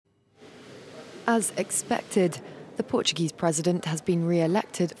As expected, the Portuguese president has been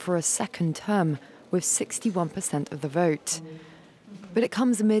re-elected for a second term with 61% of the vote. But it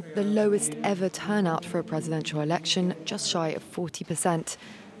comes amid the lowest ever turnout for a presidential election, just shy of 40%,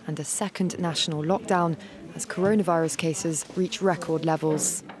 and a second national lockdown as coronavirus cases reach record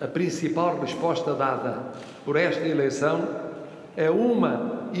levels. A principal resposta dada por esta eleição é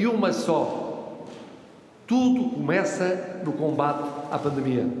uma só. Tudo começa no combate à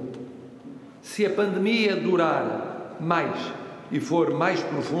pandemia. Se a pandemia durar mais e for mais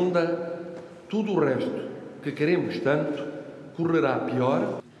profunda, tudo o resto que queremos tanto correrá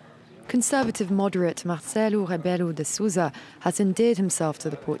pior. Conservative moderate Marcelo Rebelo de Souza has endeared himself to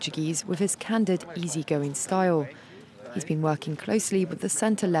the Portuguese with his candid, easygoing style. He's been working closely with the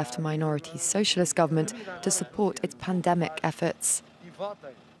centre-left minority socialist government to support its pandemic efforts.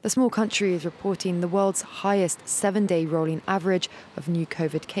 The small country is reporting the world's highest 7-day rolling average of new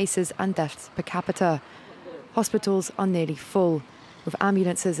COVID cases and deaths per capita. Hospitals are nearly full, with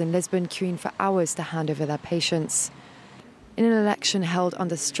ambulances in Lisbon queuing for hours to hand over their patients. In an election held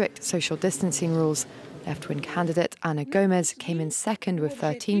under strict social distancing rules, left-wing candidate Ana Gomes came in second with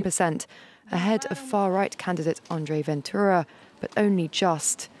 13%, ahead of far-right candidate André Ventura, but only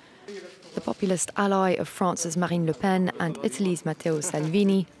just. The populist ally of France's Marine Le Pen and Italy's Matteo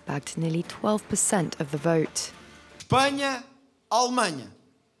Salvini bagged nearly 12% of the vote. Espanha, Alemanha,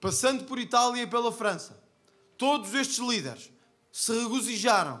 passando por Itália e pela França, todos estes líderes se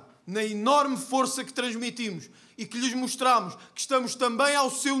regozijaram na enorme força que transmitimos e que lhes mostramos que estamos também ao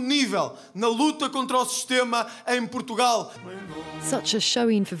seu nível na luta contra o sistema em Portugal. Such a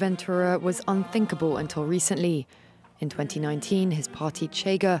showing for Ventura was unthinkable until recently. In 2019, his party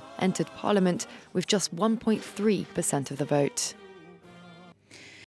Cheque entered parliament with just 1.3% of the vote.